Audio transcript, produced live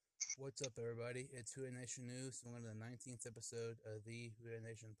What's up, everybody? It's Whodey Nation News, one of the 19th episode of the Whodey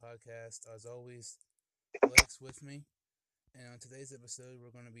Nation podcast. As always, Blake's with me. And on today's episode, we're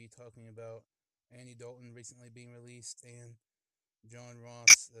going to be talking about Andy Dalton recently being released and John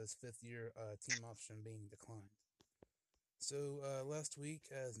Ross's fifth-year team option being declined. So, last week,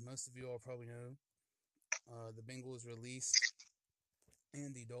 as most of you all probably know, the Bengals released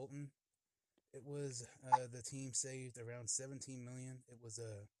Andy Dalton. It was the team saved around $17 million. It was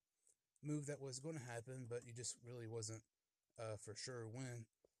a move that was going to happen, but you just really wasn't for sure when.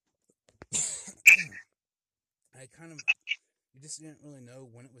 You just didn't really know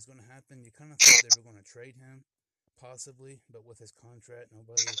when it was going to happen. You kind of thought they were going to trade him, possibly, but with his contract,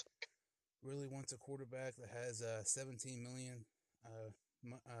 nobody really wants a quarterback that has $17 million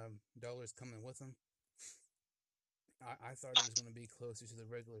dollars coming with him. I thought it was going to be closer to the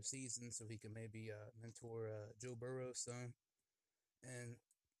regular season so he could maybe mentor Joe Burrow some. And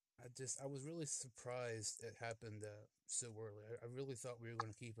I was really surprised it happened so early. I really thought we were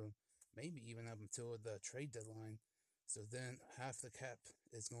going to keep him maybe even up until the trade deadline. So then half the cap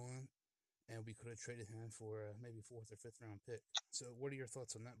is gone, and we could have traded him for maybe fourth or fifth round pick. So what are your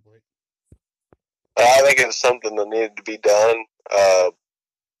thoughts on that, Blake? I think it's something that needed to be done. I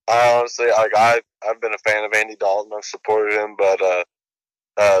honestly, I've been a fan of Andy Dalton. I've supported him, but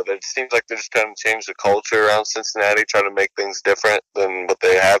it seems like they're just trying to change the culture around Cincinnati, trying to make things different than what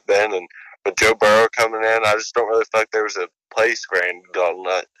they have been. And with Joe Burrow coming in, I just don't really feel like there was a place for Andy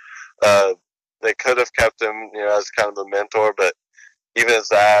Dalton. They could have kept him, as kind of a mentor, but even as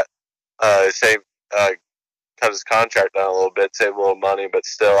that, it saved cut his contract down a little bit, save a little money, but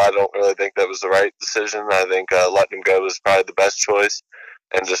still, I don't really think that was the right decision. I think letting him go was probably the best choice,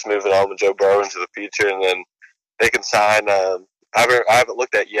 and just moving on with Joe Burrow into the future, and then they can sign. I haven't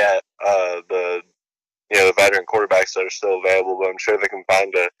looked at yet the veteran quarterbacks that are still available, but I'm sure they can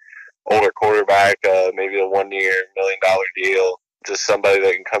find a older quarterback, maybe a 1 year $1 million deal, just somebody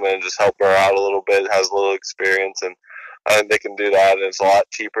that can come in and just help her out a little bit, has a little experience, and I think they can do that. And it's a lot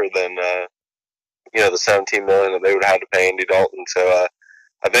cheaper than the $17 million that they would have to pay Andy Dalton. So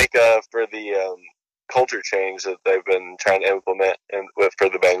I think for the culture change that they've been trying to implement for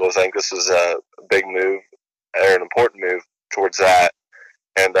the Bengals, I think this is a big move or an important move towards that,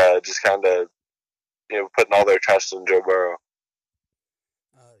 and just kind of putting all their trust in Joe Burrow.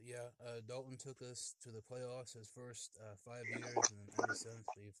 Dalton took us to the playoffs his first 5 years, and then ever since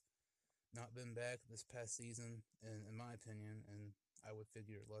we've not been back this past season. And in my opinion, and I would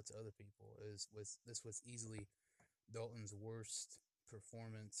figure lots of other people, this was easily Dalton's worst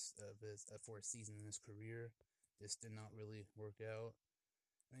performance for a season in his career. This did not really work out.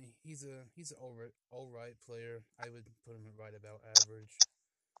 I mean, he's an all right player. I would put him right about average,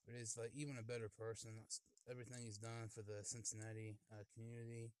 but he's like even a better person. Everything he's done for the Cincinnati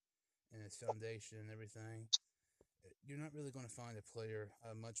community and his foundation and everything. You're not really going to find a player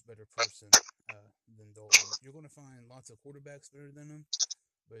a much better person than Dalton. You're going to find lots of quarterbacks better than him,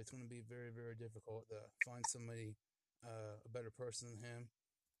 but it's going to be very, very difficult to find somebody a better person than him.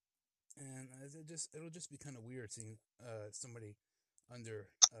 And it'll just be kind of weird seeing somebody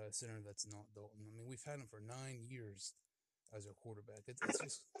under center that's not Dalton. I mean, we've had him for 9 years as a quarterback. It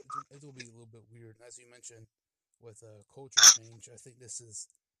will be a little bit weird. And as you mentioned with culture change, I think this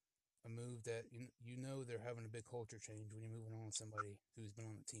is a move that they're having a big culture change when you're moving on somebody who's been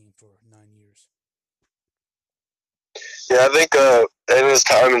on the team for 9 years. Yeah, I think in his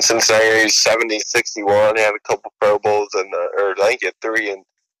time in Cincinnati, he's 70, 61. He had a couple Pro Bowls, and or I think he had three, and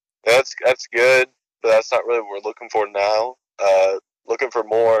that's good, but that's not really what we're looking for now. Looking for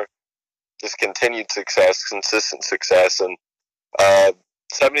more just continued success, consistent success, and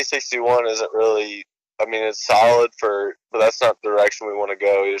 70, 61 isn't really. I mean, it's solid but that's not the direction we want to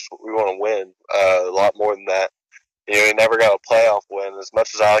go. We want to win a lot more than that. He never got a playoff win. As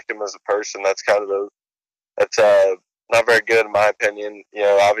much as I like him as a person, that's not very good in my opinion.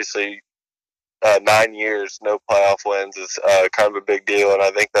 Obviously, 9 years no playoff wins is kind of a big deal, and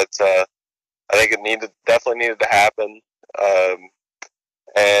I think I think it definitely needed to happen.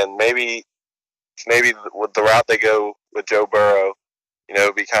 And maybe with the route they go with Joe Burrow,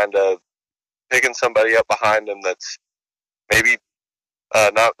 be kind of picking somebody up behind him that's maybe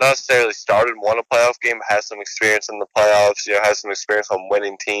not necessarily started and won a playoff game, but has some experience in the playoffs. Has some experience on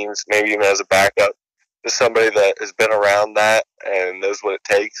winning teams, maybe even as a backup. Just somebody that has been around that and knows what it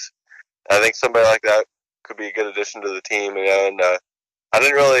takes. I think somebody like that could be a good addition to the team. And I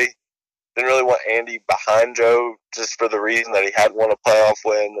didn't really want Andy behind Joe just for the reason that he hadn't won a playoff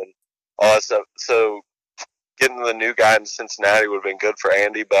win and all that stuff. So getting the new guy in Cincinnati would have been good for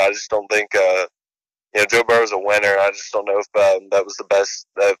Andy, but I just don't think Joe Burrow's a winner. I just don't know if that was the best.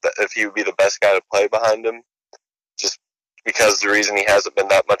 If he would be the best guy to play behind him, just because the reason he hasn't been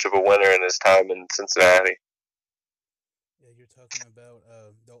that much of a winner in his time in Cincinnati. Yeah, you're talking about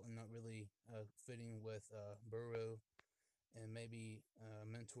Dalton not really fitting with Burrow and maybe a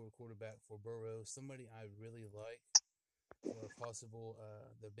mentor quarterback for Burrow. Somebody I really like for a possible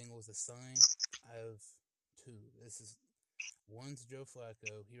the Bengals to sign. I have two. This is one's Joe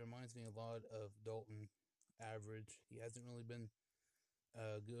Flacco. He reminds me a lot of Dalton, average. He hasn't really been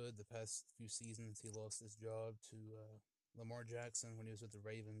good the past few seasons. He lost his job to Lamar Jackson when he was with the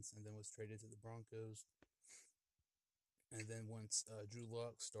Ravens, and then was traded to the Broncos. And then once Drew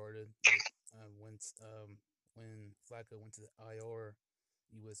Lock started, like when Flacco went to the IR,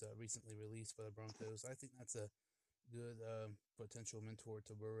 he was recently released by the Broncos. I think that's a good potential mentor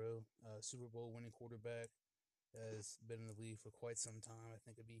to Burrow. Super Bowl winning quarterback, has been in the league for quite some time. I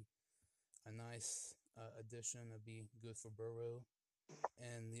think it'd be a nice addition. It'd be good for Burrow.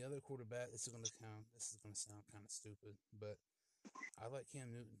 And the other quarterback, this is going to count. This is going to sound kind of stupid, but I like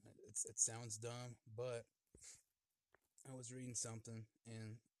Cam Newton. It sounds dumb, but I was reading something,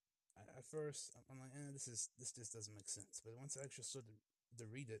 and at first I'm like, this just doesn't make sense. But once I actually started to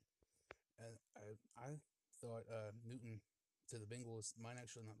read it, I thought Newton to the Bengals might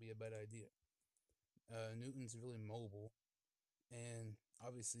actually not be a bad idea. Newton's really mobile, and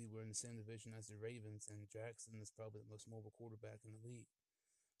obviously we're in the same division as the Ravens, and Jackson is probably the most mobile quarterback in the league.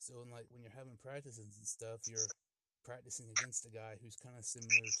 So, like when you're having practices and stuff, you're practicing against a guy who's kind of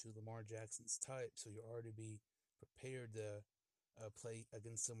similar to Lamar Jackson's type. So you're already be prepared to play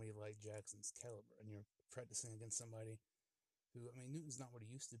against somebody like Jackson's caliber, and you're practicing against somebody who, I mean, Newton's not what he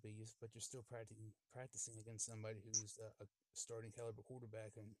used to be, but you're still practicing against somebody who's a starting caliber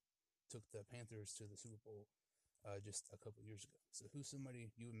quarterback and took the Panthers to the Super Bowl just a couple years ago. So who's somebody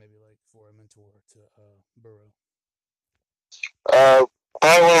you would maybe like for a mentor to Burrow? Uh,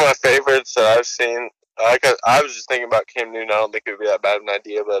 Probably one of my favorites that I've seen. I was just thinking about Cam Newton. I don't think it would be that bad of an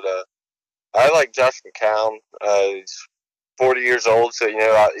idea, but I like Josh McCown. He's 40 years old, so he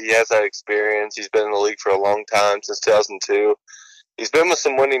has that experience. He's been in the league for a long time, since 2002. He's been with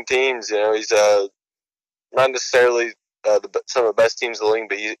some winning teams. He's not necessarily some of the best teams in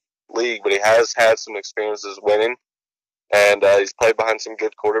the league, but he has had some experiences winning, and he's played behind some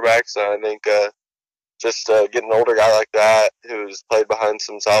good quarterbacks. And I think just getting an older guy like that who's played behind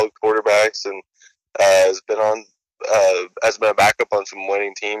some solid quarterbacks and has been a backup on some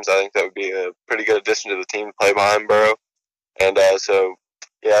winning teams. I think that would be a pretty good addition to the team to play behind Burrow. And so,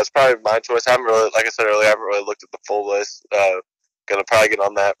 yeah, it's probably my choice. I haven't really, like I said earlier, I haven't really looked at the full list. Gonna probably get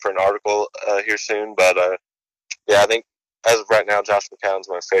on that for an article here soon. But yeah, I think as of right now, Josh McCown's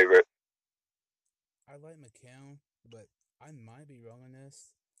my favorite. I like McCown, but I might be wrong on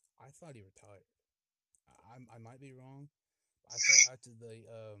this. I thought he retired. I might be wrong. I thought after the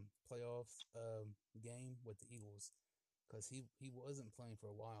playoff game with the Eagles, because he wasn't playing for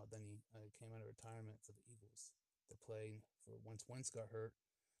a while. Then he came out of retirement for the Eagles to play for once Wentz got hurt.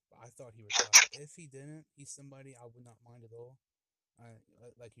 But I thought he retired. If he didn't, he's somebody I would not mind at all.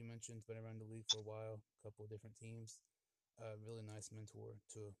 Like you mentioned, been around the league for a while, a couple of different teams. Really nice mentor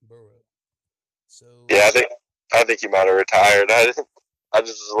to Burrow. So Yeah, I think he might have retired. I just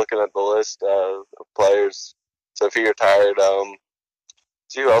was looking at the list of players. So if he retired,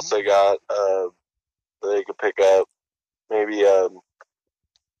 see who he else might they have. got they could pick up. Maybe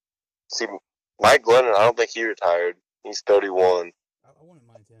see Mike Glennon. I don't think he retired. He's 31. I wouldn't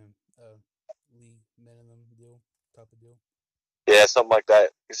mind him. League minimum deal, type of deal. Yeah, something like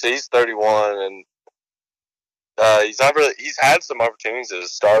that. So he's 31, and he's not really. He's had some opportunities as a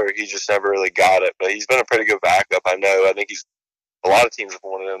starter. He just never really got it. But he's been a pretty good backup. I know. I think he's a lot of teams have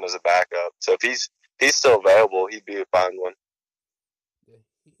wanted him as a backup. So if he's still available, he'd be a fine one. Yeah,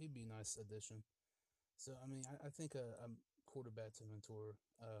 he'd be a nice addition. So I mean, I think a quarterback to mentor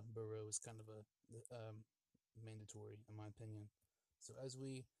Burrow is kind of a mandatory in my opinion. So as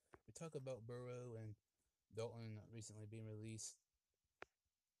we talk about Burrow and Dalton recently being released,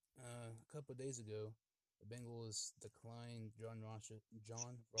 a couple of days ago, the Bengals declined John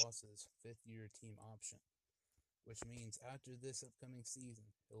Ross's fifth-year team option, which means after this upcoming season,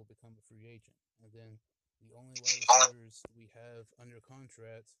 he will become a free agent. And then the only wide receivers we have under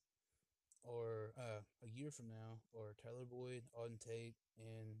contract or a year from now are Tyler Boyd, Auden Tate,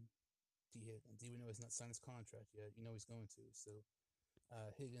 and T. Higgins. Even though he's not signed his contract yet, you know he's going to. So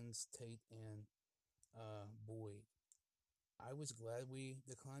Higgins, Tate, and Boyd. I was glad we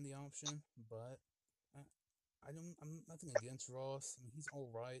declined the option, but I, I'm nothing against Ross. I mean, he's all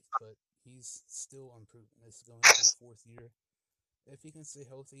right, but he's still unproven. This is going into his fourth year. If he can stay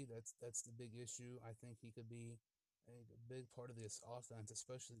healthy, that's the big issue. I think he could be a big part of this offense,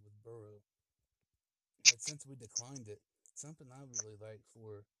 especially with Burrow. But since we declined it, something I really like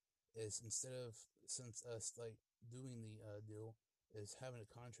for is instead of since us like doing the deal is having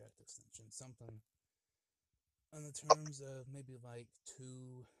a contract extension. Something on the terms of maybe like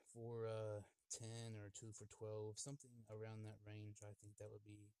 2 for 10 or 2 for 12, something around that range. I think that would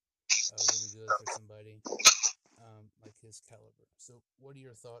be really good for somebody like his caliber. So, what are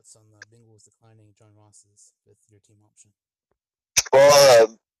your thoughts on the Bengals declining John Ross's fifth year team option?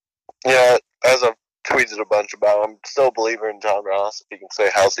 Well, yeah, as I've tweeted a bunch about, I'm still a believer in John Ross if he can stay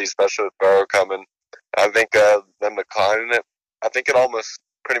healthy, especially with Burrow coming. I think them declining it, I think it almost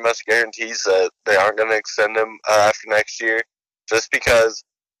pretty much guarantees that they aren't going to extend him after next year, just because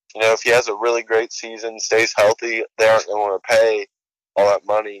if he has a really great season, stays healthy, they aren't going to want to pay all that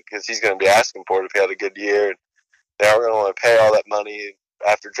money because he's going to be asking for it if he had a good year. They aren't going to want to pay all that money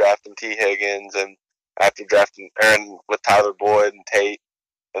after drafting T. Higgins and after drafting Aaron with Tyler Boyd and Tate.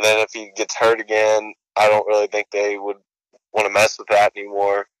 And then if he gets hurt again, I don't really think they would want to mess with that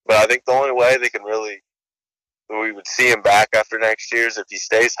anymore. But I think the only way they can really we would see him back after next year is if he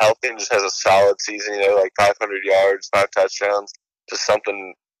stays healthy and just has a solid season, like 500 yards, 5 touchdowns, just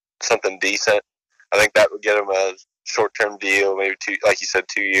something decent. I think that would get him a short-term deal, maybe two, like you said,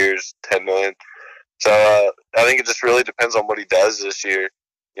 2 years, 10 million. So I think it just really depends on what he does this year.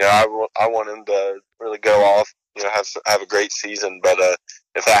 I want him to really go off, have a great season. But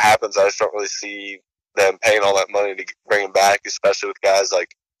if that happens, I just don't really see them paying all that money to bring him back, especially with guys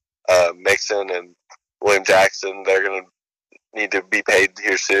like Mixon and William Jackson. They're going to need to be paid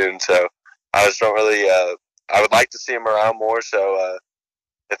here soon. So I just don't really. I would like to see him around more. So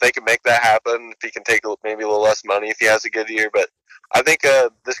if they can make that happen, if he can take maybe a little less money if he has a good year. But I think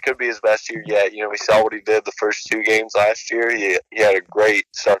this could be his best year yet. We saw what he did the first 2 games last year. He had a great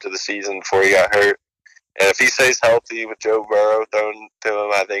start to the season before he got hurt. And if he stays healthy with Joe Burrow thrown to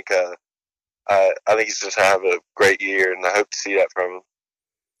him, I think he's just gonna have a great year, and I hope to see that from him.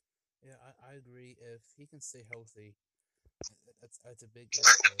 Yeah, I agree. If he can stay healthy, that's a big if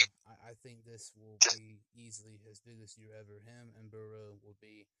though. I think this will be easily his biggest year ever. Him and Burrow will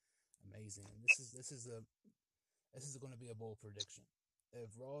be amazing. And this is going to be a bold prediction. If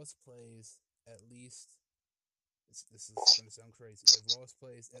Ross plays at least this is going to sound crazy. If Ross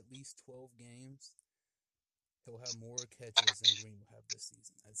plays at least 12 games, he'll have more catches than Green will have this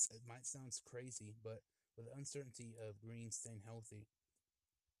season. It might sound crazy, but with the uncertainty of Green staying healthy,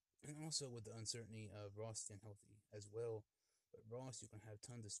 and also with the uncertainty of Ross staying healthy as well. But Ross, you can have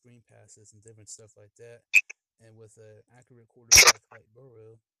tons of screen passes and different stuff like that. And with an accurate quarterback like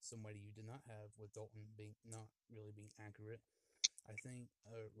Burrow, somebody you did not have with Dalton being not really being accurate, I think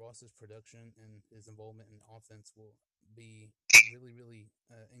Ross's production and his involvement in the offense will be really, really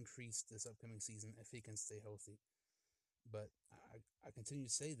increased this upcoming season if he can stay healthy. But I continue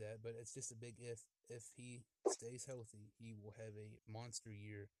to say that, but it's just a big if. If he stays healthy, he will have a monster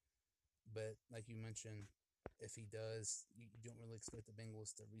year. But like you mentioned, if he does, you don't really expect the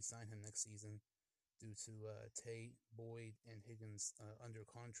Bengals to re-sign him next season due to Tate, Boyd, and Higgins under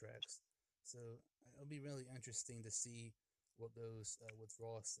contracts. So it'll be really interesting to see what goes with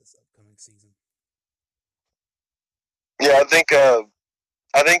Ross this upcoming season. Yeah,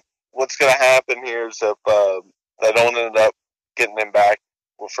 I think what's going to happen here is if they don't end up getting him back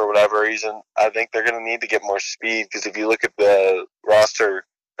for whatever reason, I think they're going to need to get more speed because if you look at the roster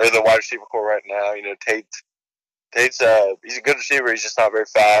or the wide receiver core right now, Tate's he's a good receiver. He's just not very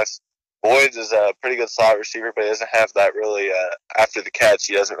fast. Boyd's is a pretty good slot receiver, but he doesn't have that really after the catch.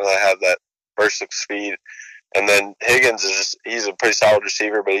 He doesn't really have that burst of speed. And then Higgins is he's a pretty solid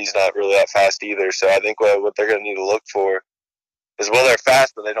receiver, but he's not really that fast either. So I think what they're going to need to look for is they're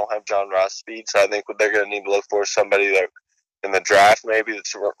fast, but they don't have John Ross speed. So I think what they're going to need to look for is somebody that in the draft maybe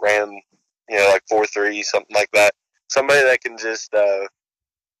that's ran like 4.3 something like that. Somebody that can just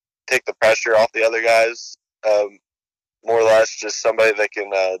take the pressure off the other guys. More or less, just somebody that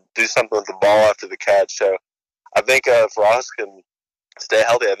can do something with the ball after the catch. So I think if Ross can stay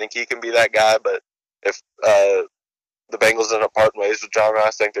healthy, I think he can be that guy. But if the Bengals end up parting ways with John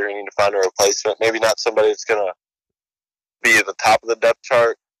Ross, I think they're going to need to find a replacement. Maybe not somebody that's going to be at the top of the depth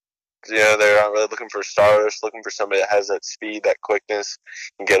chart. They're not really looking for stars, looking for somebody that has that speed, that quickness,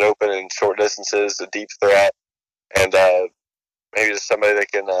 can get open in short distances, a deep threat, and maybe just somebody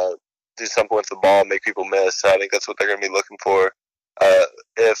that can do something with the ball and make people miss. So I think that's what they're going to be looking for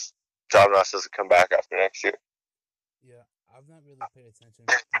if John Ross doesn't come back after next year. Yeah, I've not really paid attention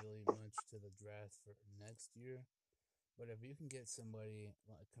really much to the draft for next year, But if you can get somebody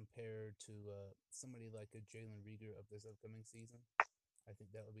compared to somebody like a Jalen Rieger of this upcoming season, I think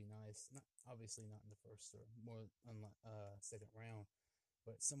that would be nice. Not obviously not in the first or more second round,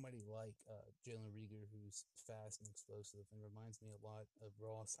 but somebody like Jalen Rieger, who's fast and explosive and reminds me a lot of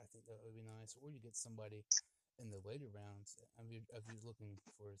Ross, I think that would be nice. Or you get somebody in the later rounds. I mean, if you're looking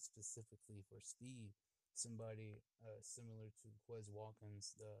for specifically for speed, somebody similar to Quez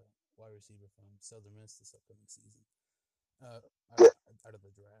Watkins, the wide receiver from Southern Miss this upcoming season, uh, Yeah, out of the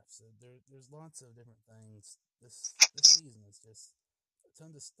draft. So there's lots of different things. This season is just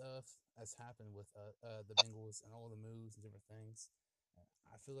tons of stuff has happened with the Bengals and all the moves and different things.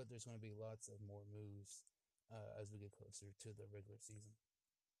 I feel like there's going to be lots of more moves as we get closer to the regular season.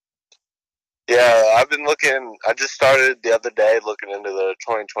 yeah. I've been looking. I just started the other day looking into the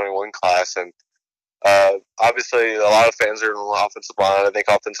 2021 class, and obviously a lot of fans are in the offensive line. I think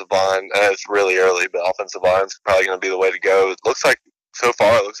offensive line. It's really early, but offensive line is probably going to be the way to go. It looks like so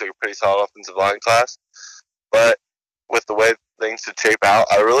far it looks like a pretty solid offensive line class, but with the way things should shape out,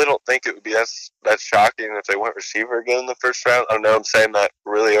 I really don't think it would be that shocking if they went receiver again in the first round. I know I'm saying that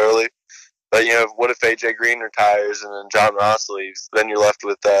really early, but what if AJ Green retires and then John Ross leaves? Then you're left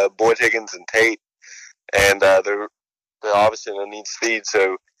with Boyd Higgins and Tate, and they're obviously going to need speed.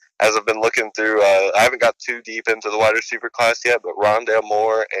 So as I've been looking through, I haven't got too deep into the wide receiver class yet, but Rondale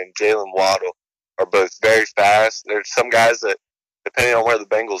Moore and Jalen Waddle are both very fast. There's some guys that, depending on where the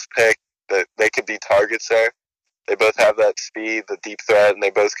Bengals pick, that they could be targets there. They both have that speed, the deep threat, and they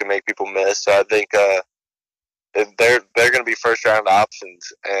both can make people miss. So I think they're going to be first round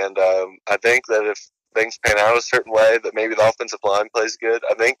options, and I think that if things pan out a certain way, that maybe the offensive line plays good.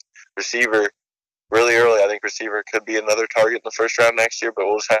 I think receiver really early. I think receiver could be another target in the first round next year, but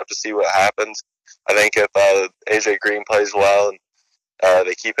we'll just have to see what happens. I think if AJ Green plays well and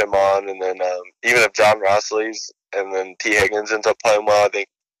they keep him on, and then even if John Ross leaves and then T Higgins ends up playing well, I think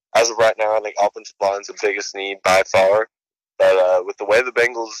as of right now, I think offensive line's the biggest need by far. But with the way the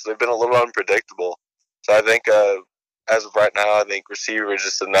Bengals, they've been a little unpredictable. So I think as of right now, I think receiver is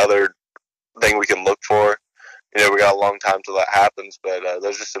just another thing we can look for. We got a long time till that happens, but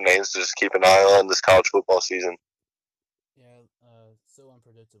those are some names to just keep an eye on this college football season. Yeah, so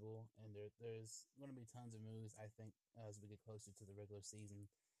unpredictable, and there's going to be tons of moves. I think as we get closer to the regular season,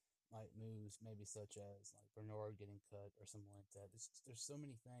 like moves maybe such as like Bernard getting cut or something like that. There's so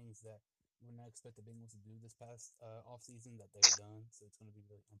many things that we're not expect the Bengals to do this past off season that they've done. So it's going to be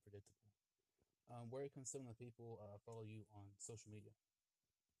really unpredictable. Where can some of the people follow you on social media?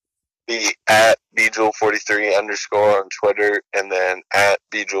 Be at bjewel43 underscore on Twitter, and then at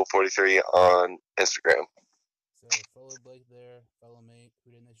bjewel43 on Instagram. So follow Blake there. Follow me,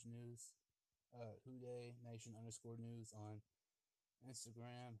 Whodey Nation News, Whodey Nation underscore news on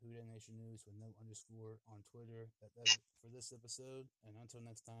Instagram, Whodey Nation News with no underscore on Twitter. That does it for this episode. And until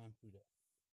next time, Whodey.